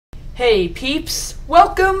Hey peeps,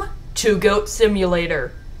 welcome to Goat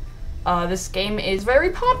Simulator. This game is very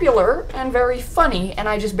popular and very funny, and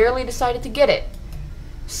I just barely decided to get it.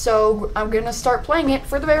 So I'm gonna start playing it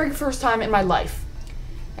for the very first time in my life.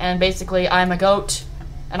 And basically, I'm a goat,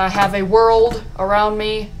 and I have a world around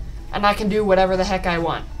me, and I can do whatever the heck I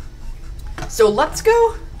want. So let's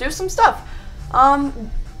go do some stuff.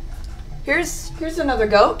 Here's another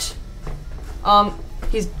goat.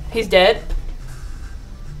 He's dead.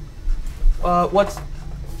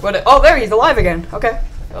 Oh, there, he's alive again. Okay.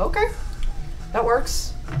 That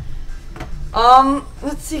works.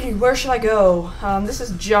 Let's see, where should I go? This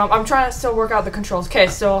is jump. I'm trying to still work out the controls. Okay,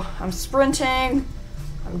 so I'm sprinting,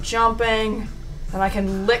 I'm jumping, and I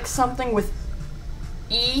can lick something with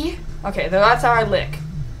E. Okay, that's how I lick.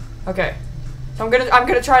 Okay. So I'm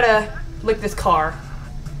gonna try to lick this car.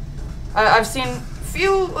 I've seen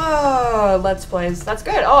few Let's Plays. That's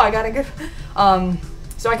good. Oh, I got a good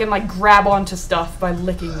so I can like grab onto stuff by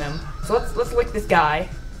licking them. So let's lick this guy.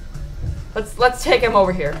 Let's take him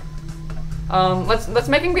over here. Let's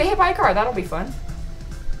make him get hit by a car. That'll be fun.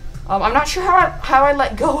 I'm not sure how I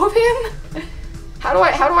let go of him. How do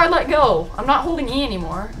I let go? I'm not holding E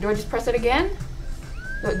anymore. Do I just press it again?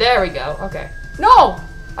 There we go. Okay. No,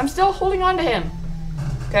 I'm still holding on to him.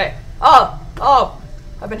 Okay. Oh,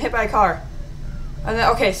 I've been hit by a car. And then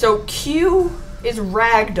okay, so Q is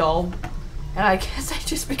ragdoll. And I guess I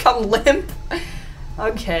just become limp.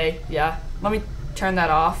 Okay, yeah. Let me turn that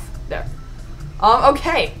off. There.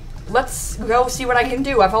 Okay. Let's go see what I can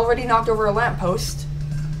do. I've already knocked over a lamppost.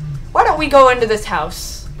 Why don't we go into this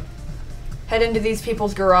house? Head into these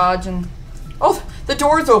people's garage and... Oh, the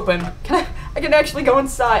door's open. I can actually go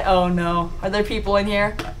inside. Oh no. Are there people in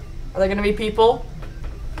here? Are there gonna be people?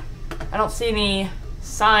 I don't see any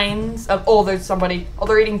signs of... Oh, there's somebody. Oh,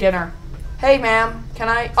 they're eating dinner. Hey, ma'am, can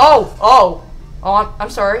I? Oh, I'm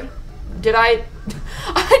sorry. Did I?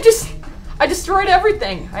 I destroyed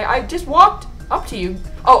everything. I just walked up to you.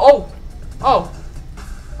 Oh.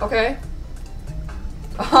 Okay.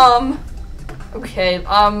 Okay.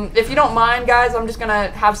 If you don't mind, guys, I'm just gonna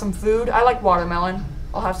have some food. I like watermelon.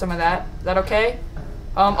 I'll have some of that. Is that okay?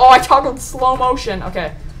 Oh, I toggled slow motion.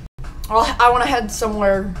 Okay. Well, I want to head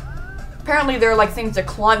somewhere. Apparently there are like things to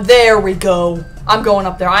climb. There we go. I'm going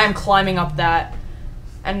up there. I am climbing up that.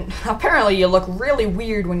 And apparently you look really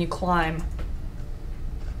weird when you climb.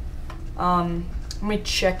 Let me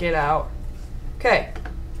check it out. Okay.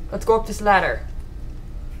 Let's go up this ladder.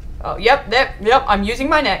 Oh, yep, I'm using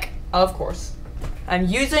my neck. Of course. I'm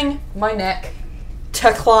using my neck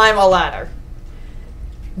to climb a ladder.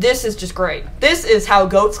 This is just great. This is how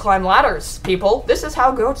goats climb ladders, people. This is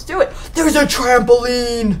how goats do it. There's a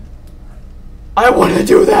trampoline! I want to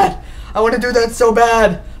do that! I want to do that so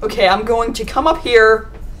bad! Okay, I'm going to come up here.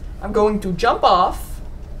 I'm going to jump off.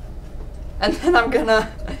 And then I'm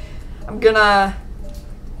gonna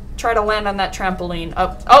try to land on that trampoline.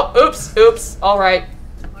 Oh, oops, alright.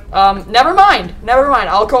 Never mind.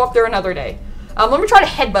 I'll go up there another day. Let me try to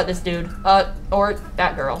headbutt this dude. Or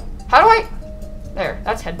that girl. How do I... There,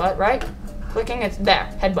 that's headbutt, right? Clicking, it's there,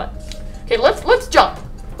 headbutt. Okay, let's jump.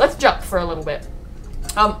 Let's jump for a little bit.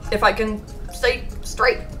 If I can stay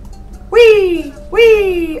straight. Whee!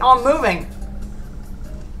 Oh, I'm moving.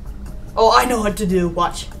 Oh, I know what to do.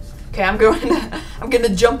 Watch. Okay, I'm gonna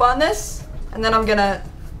jump on this, and then I'm gonna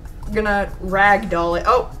ragdoll it.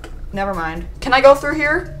 Oh, never mind. Can I go through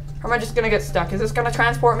here? Or am I just gonna get stuck? Is this gonna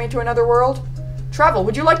transport me to another world? Travel.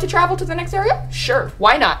 Would you like to travel to the next area? Sure.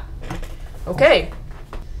 Why not? Okay.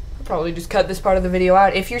 I'll probably just cut this part of the video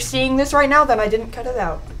out. If you're seeing this right now, then I didn't cut it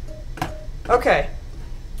out. Okay.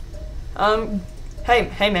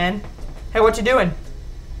 Hey man. Hey, what you doing?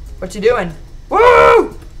 What you doing?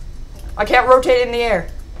 Woo! I can't rotate in the air.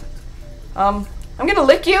 I'm gonna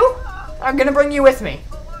lick you. I'm gonna bring you with me.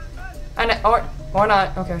 Or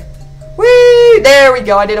not. Okay. Whee! There we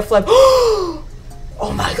go. I did a flip. Oh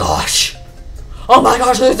my gosh. Oh my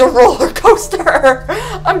gosh, there's a roller coaster.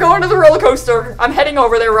 I'm going to the roller coaster. I'm heading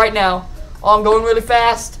over there right now. Oh, I'm going really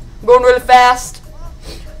fast. Let's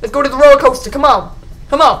go to the roller coaster. Come on.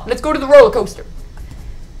 Let's go to the roller coaster.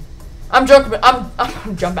 I'm jumping. I'm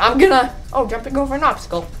jumping. I'm gonna... Oh, jumping over an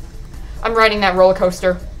obstacle. I'm riding that roller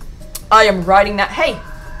coaster. I am riding that... Hey.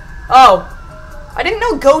 Oh. I didn't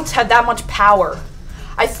know goats had that much power.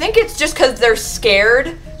 I think it's just because they're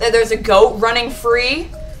scared that there's a goat running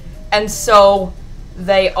free. And so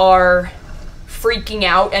they are freaking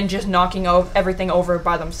out and just knocking everything over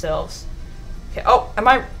by themselves. Okay. Oh, am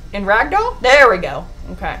I in ragdoll? There we go.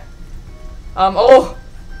 Okay. Oh,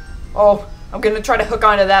 I'm gonna try to hook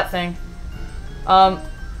onto that thing.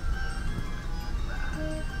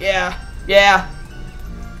 Yeah.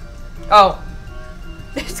 Oh.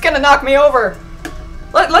 It's gonna knock me over.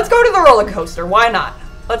 Let's go to the roller coaster. Why not?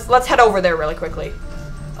 Let's head over there really quickly.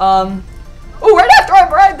 Oh, right after I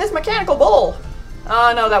ride this mechanical bull.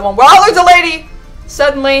 No, that one. Wow, there's a lady!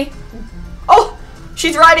 Suddenly. Oh,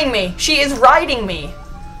 she's riding me. She is riding me.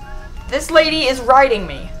 This lady is riding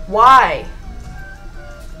me. Why?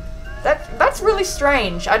 That's really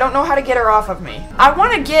strange. I don't know how to get her off of me. I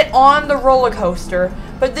want to get on the roller coaster,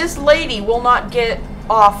 but this lady will not get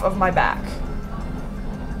off of my back.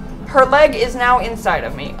 Her leg is now inside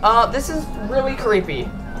of me. This is really creepy.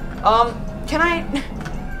 Can I...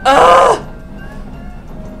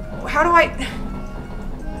 How do I...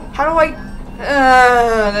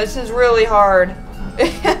 This is really hard.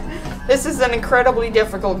 This is an incredibly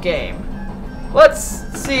difficult game. Let's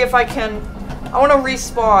see if I can... I want to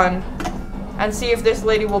respawn and see if this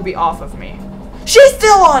lady will be off of me. She's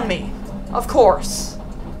still on me! Of course.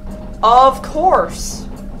 Of course.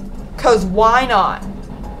 'Cause why not?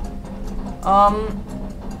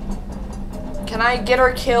 Can I get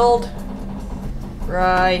her killed?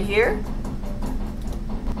 Right here?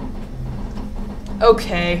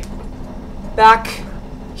 Okay. Back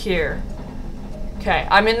here. Okay,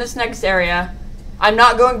 I'm in this next area. I'm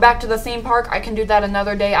not going back to the theme park. I can do that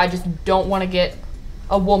another day. I just don't want to get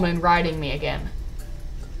a woman riding me again.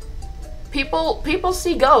 People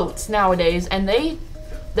see goats nowadays, and they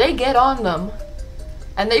get on them,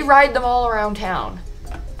 and they ride them all around town,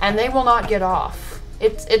 and they will not get off.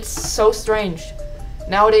 It's so strange.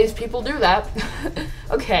 Nowadays, people do that.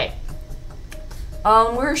 Okay.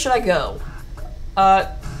 Where should I go?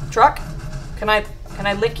 Truck? Can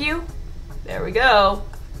I lick you? There we go.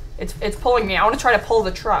 It's pulling me. I want to try to pull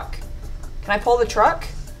the truck. Can I pull the truck?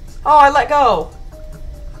 Oh, I let go.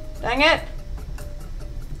 Dang it.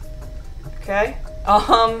 Okay.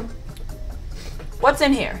 What's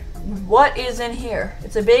in here? What is in here?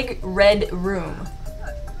 It's a big red room.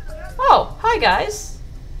 Oh, hi guys.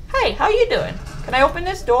 Hey, how you doing? Can I open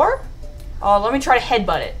this door? Oh, let me try to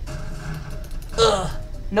headbutt it. Ugh.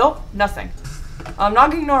 Nope, nothing.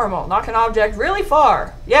 Knocking normal. Knock an object really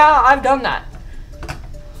far. Yeah, I've done that.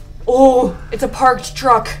 Oh, it's a parked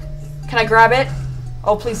truck. Can I grab it?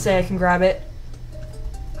 Oh, please say I can grab it.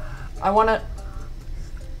 I wanna...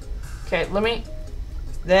 Okay, let me...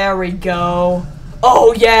 There we go.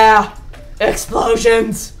 Oh, yeah!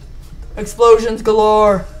 Explosions! Explosions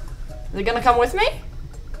galore. Is it gonna come with me?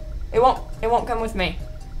 It won't come with me.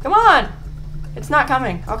 Come on! It's not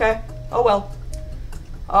coming. Okay. Oh, well.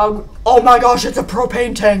 Oh my gosh, it's a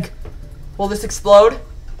propane tank. Will this explode?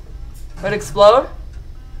 Will it explode?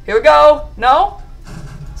 Here we go. No?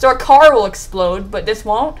 So a car will explode, but this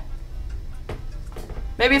won't?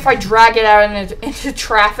 Maybe if I drag it out into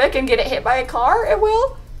traffic and get it hit by a car, it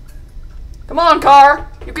will? Come on, car.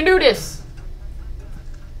 You can do this.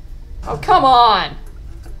 Oh, come on.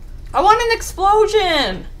 I want an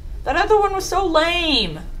explosion. That other one was so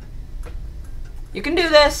lame. You can do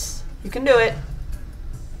this. You can do it.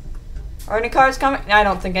 Are any cars coming? I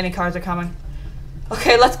don't think any cars are coming.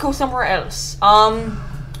 Okay, let's go somewhere else. I'm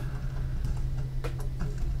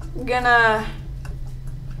gonna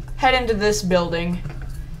head into this building.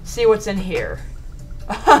 See what's in here.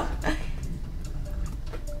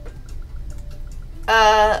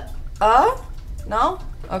 No?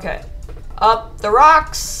 Okay. Up the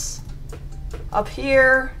rocks. Up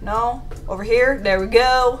here. No. Over here. There we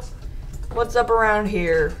go. What's up around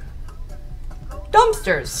here?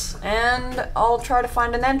 Dumpsters. And I'll try to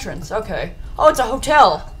find an entrance. Okay. Oh, it's a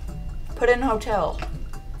hotel. Put in hotel.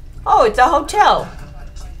 Oh, it's a hotel.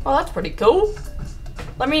 Well, that's pretty cool.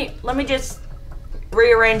 Let me just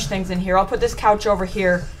rearrange things in here. I'll put this couch over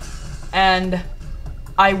here, and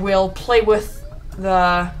I will play with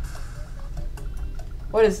the...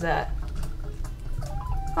 What is that?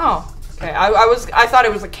 Oh, okay. I thought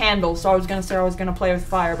it was a candle, so I was gonna say I was gonna play with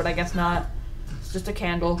fire, but I guess not. It's just a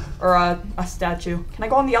candle or a statue. Can I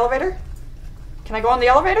go on the elevator? Can I go on the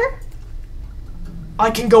elevator? I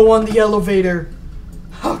can go on the elevator.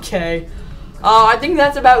 Okay. I think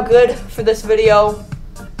that's about good for this video.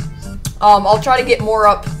 I'll try to get more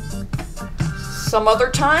up some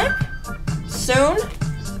other time, soon,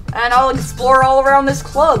 and I'll explore all around this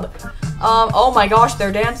club. Oh my gosh,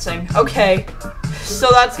 they're dancing. Okay,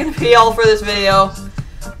 so that's gonna be all for this video.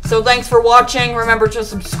 So thanks for watching, remember to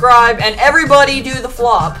subscribe, and everybody do the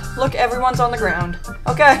flop. Look, everyone's on the ground.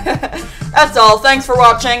 Okay, that's all, thanks for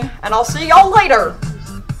watching, and I'll see y'all later.